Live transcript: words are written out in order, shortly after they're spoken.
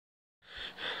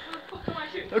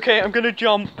Okay, I'm gonna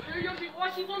jump. Oh,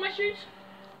 I see one of my shoes.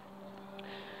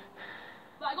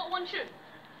 But I got one shoe.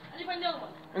 I need to find the other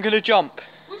one. I'm gonna jump.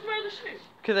 Where's my other shoe?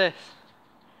 Look at this.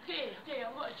 Okay,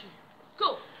 I'll watch you.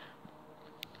 Go.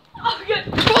 Oh, good.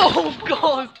 Oh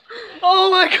god! Oh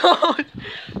my god!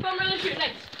 Found my other shoe,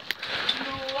 nice. No,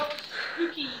 that was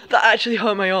spooky. That actually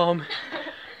hurt my arm.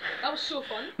 That was so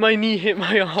fun. My knee hit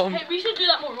my arm. Hey, we should do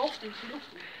that more often.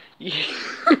 Yeah.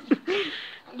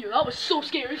 Yo, that was so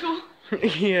scary, so.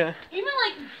 Yeah. Even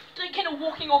like kind of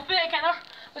walking off it, kind of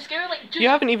was scary. Like just. You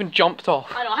haven't even jumped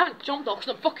off. I know, I haven't jumped off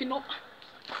because I'm fucking not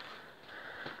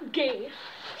gay.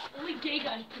 Only gay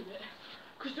guys do it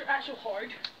because they're actually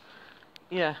hard.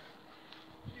 Yeah.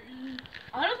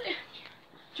 I don't think.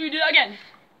 Should we do that again?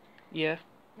 Yeah.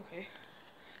 Okay.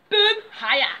 Boom!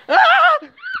 Hiya! Ah!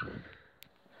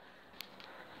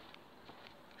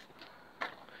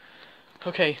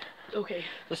 Okay. Okay.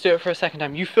 Let's do it for a second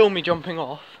time. You film me jumping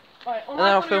off. Alright, And then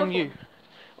I'll film you.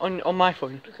 On my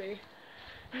phone. Okay.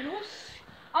 You know,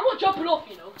 I'm not jumping off,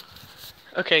 you know.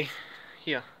 Okay.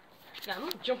 Here. Nah, I'm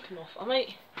not jumping off. I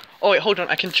might. Oh wait, hold on.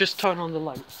 I can just turn on the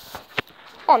lights.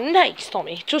 Oh, nice,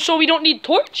 Tommy. Just so we don't need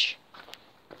torch.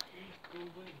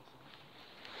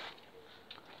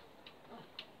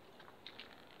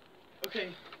 Okay.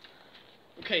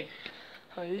 Okay.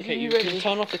 Okay, You can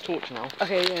turn off the torch now.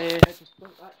 Okay, yeah.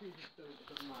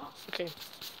 Okay.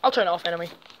 I'll turn it off anyway.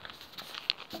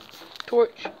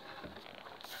 Torch.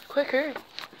 Quicker.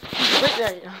 Right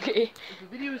there, okay. The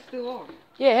video is still on.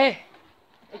 Yeah.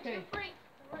 Okay.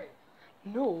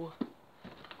 No.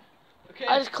 Okay.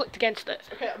 I just clicked against it.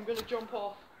 Okay, I'm gonna jump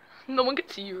off. No one can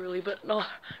see you really, but no.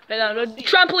 Right now, no.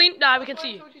 Trampoline. Nah, we can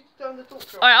see you. I told you to turn the torch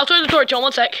off. Alright, I'll turn the torch on.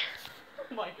 1 sec.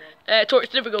 Oh my god. Torch,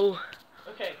 there we go.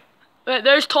 Okay. Right,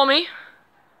 there's Tommy.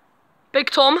 Big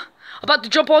Tom. About to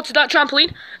jump onto that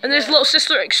trampoline. And there's little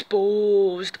sister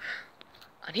exposed.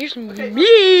 And here's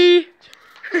me.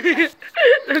 Let's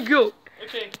go.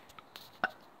 Okay.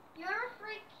 You're a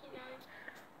freak, you know.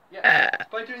 Yeah.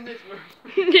 By doing this,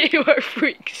 You are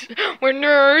freaks. We're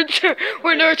nerds.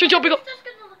 We're nerds. We're jumping off. Just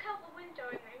gonna look out the window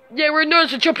and then. Yeah, we're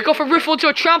nerds. We're jumping off a roof onto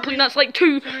a trampoline that's like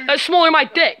that's smaller than my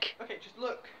dick. Okay, just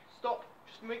look. Stop.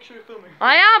 Just make sure you're filming.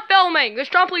 I am filming. This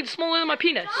trampoline's smaller than my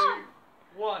penis. 2,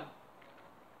 1.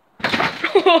 I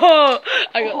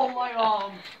got. Oh my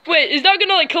arm. Wait, is that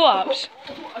gonna like collapse?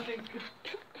 I think.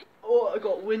 Oh, I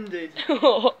got winded.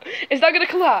 Is that gonna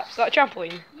collapse? That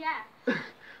trampoline? Yeah.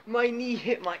 My knee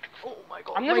hit my. Oh my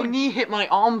god. I'm never- My knee hit my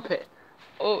armpit.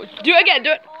 Oh, do it again.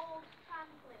 Do it. Old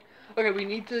trampoline. Okay, we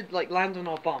need to like land on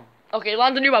our bum. Okay,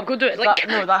 land on your bum. Go do it. Like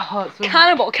No, that hurts. So much.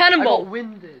 cannonball. I Cannonball. got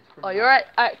winded. Oh, you're right.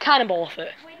 Cannonball off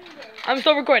it. Winded. I'm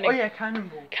still recording. Oh yeah,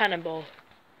 cannonball. Cannonball.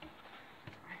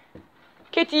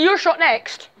 Katie, your shot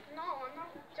next. No, I'm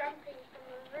not jumping from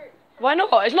the roof. Why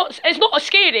not? It's not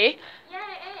scary. Yeah,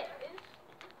 it is.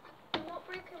 I'm not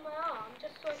breaking my arm,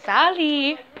 just so I can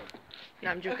Sally. No,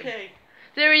 I'm joking. Okay.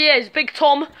 There he is. Big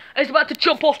Tom is about to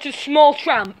jump off to a small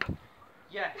tramp.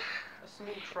 Yes. A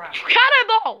small trap.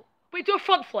 Cannonball! Wait, do a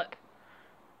front flip.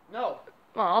 No.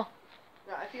 Aw.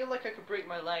 No, I feel like I could break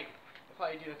my leg if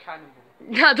I do a cannonball.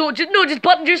 Nah, don't.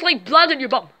 Just like land on your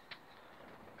bum.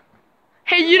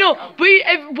 Hey, you know,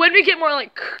 when we get more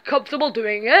like comfortable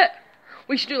doing it,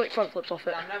 we should do like front flips off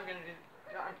it. No, I'm never gonna do.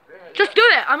 Just do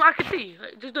it. I can see.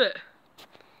 Like, just do it.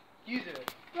 You do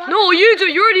it. No, you do.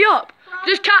 You're already up.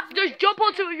 Just jump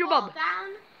onto your fall bum.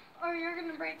 down, or you're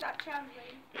gonna break that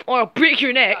trampoline. Or I'll break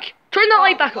your neck. Turn that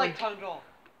light back on. Light turned off.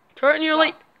 Turn your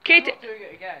light. I'm Katie. not doing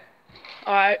it again.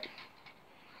 Alright.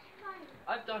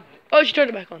 I've done it. Oh, she turned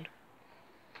it back on.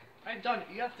 I've done it.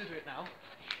 You have to do it now.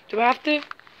 Do I have to?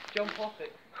 Jump off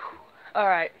it.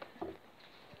 Alright.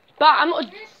 But I'm not.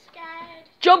 You're scared.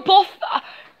 Jump off.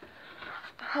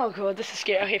 Oh god, this is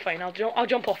scary. Okay, fine. I'll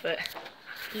jump off it.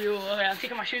 Okay, I'm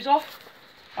taking my shoes off.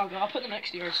 Oh god, I'll put them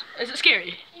next to yours. Is it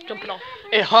scary? Jumping off.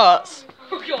 It hurts.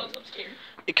 Oh god, I'm scared.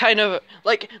 It kind of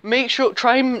like make sure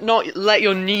try and not let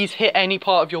your knees hit any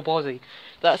part of your body.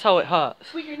 That's how it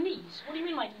hurts. Wait, your knees? What do you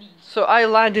mean my knees? So I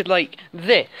landed like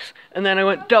this, and then I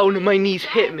went down, and my knees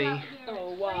hit me.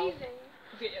 Oh wow.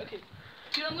 Okay.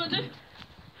 Do you know what I'm gonna do?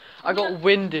 I got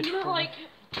winded. You know, from it. like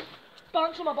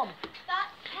bounce on my bum.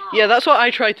 That's hard. Yeah, that's what I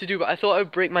tried to do, but I thought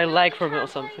I'd break my leg from it or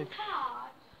something.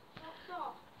 That's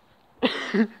soft.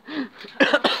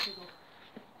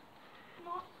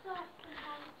 Not soft and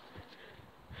hard.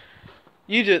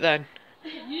 You do it then.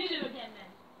 You do it again then.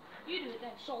 You do it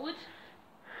then. Solid.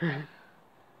 I'm not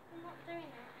doing it.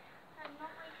 I'm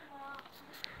not breaking my arm.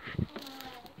 My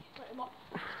leg. Wait, I'm up.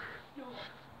 No.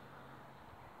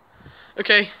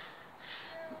 Okay.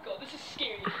 God, this is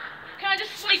scary. Can I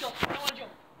just slide off? I don't want to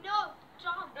jump. No,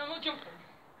 jump. No, I'm not jumping.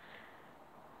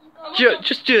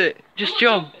 just do it. Just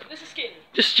jump. This is scary.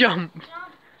 Just jump.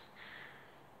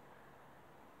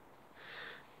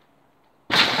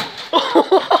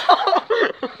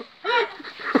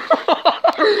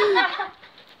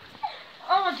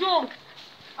 Oh my jaw.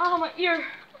 Oh my ear.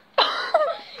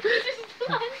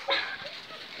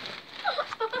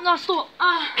 No, stop.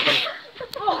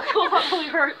 Oh god, that really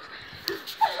hurts.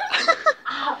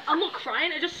 I'm not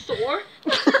crying, it's just sore.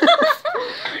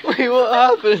 Wait, what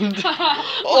happened?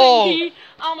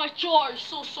 Oh my jaw is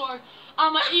so sore.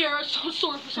 And my ear is so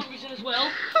sore for some reason as well.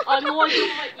 I have no idea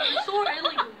why my ear is sore. It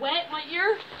like wet my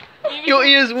ear. Your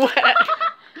ear's wet.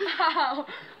 Ow.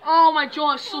 Oh my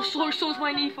jaw is so sore, so is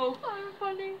my knee. I'm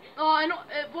funny. Oh, I know.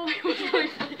 It was really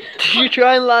funny. Did you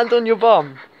try and land on your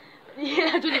bum?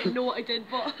 Yeah, I don't even know what I did,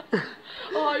 but.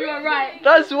 Oh, you're right.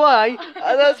 That's why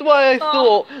I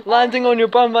thought landing on your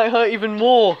bum might hurt even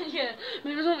more. Yeah,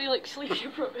 maybe it's only like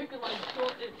sleeping for a bit because I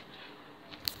got it.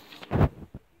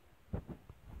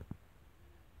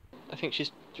 I think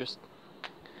she's just...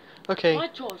 Okay. My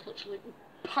jaw is literally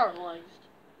paralysed.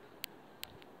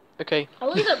 Okay. I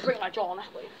really didn't break my jaw,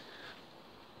 honestly.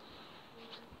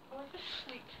 I like to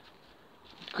sleep.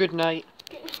 Good night.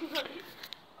 You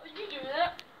do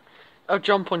that. I'll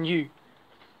jump on you.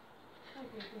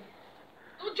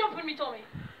 Don't jump on me, Tommy.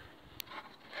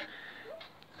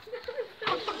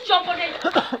 Jump on me.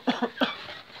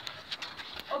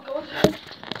 Oh god.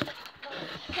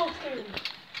 That's so scary.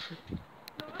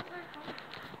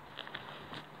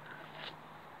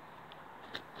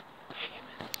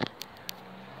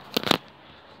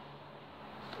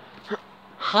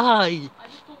 Hi. I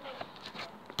just don't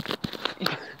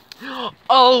like...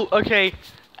 Oh, okay.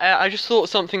 I just thought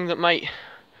something that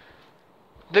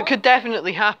could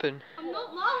definitely happen. I'm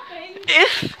not laughing.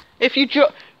 If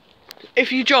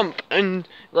you jump and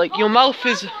like your mouth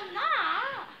is On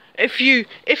that. if you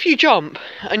jump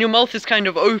and your mouth is kind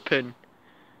of open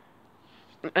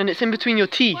and it's in between your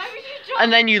teeth Why would you jump?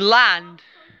 and then you land.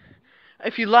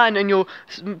 If you land and your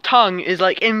tongue is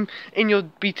like in your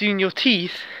between your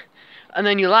teeth and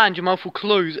then you land, your mouth will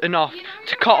close enough You know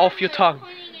to cut off your tongue.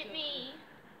 Pointing at me.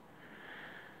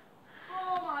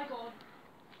 Oh my god.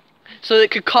 So it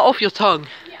could cut off your tongue.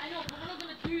 Yeah, I know, but we're not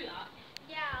gonna do that.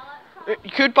 Yeah, let's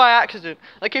You could by accident.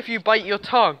 Like if you bite your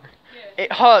tongue, Yeah.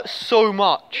 it hurts so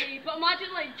much. But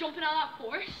imagine like jumping out that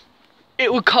force.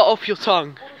 It would cut off your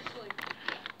tongue. Honestly.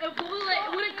 It would probably like,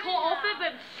 it wouldn't cut off it, but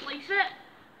it would slice it.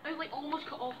 It would like almost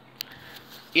cut off.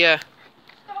 Yeah.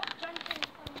 stop jumping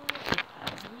somewhere.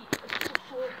 It's so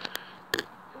sore. If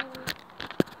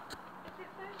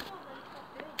it's so small, then stop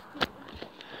doing it.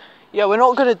 Yeah, we're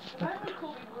not gonna.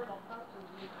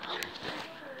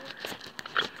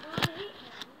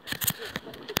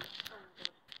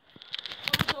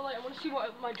 I want to see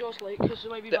what my jaw's like, because it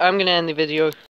might be bad. I'm gonna end the video.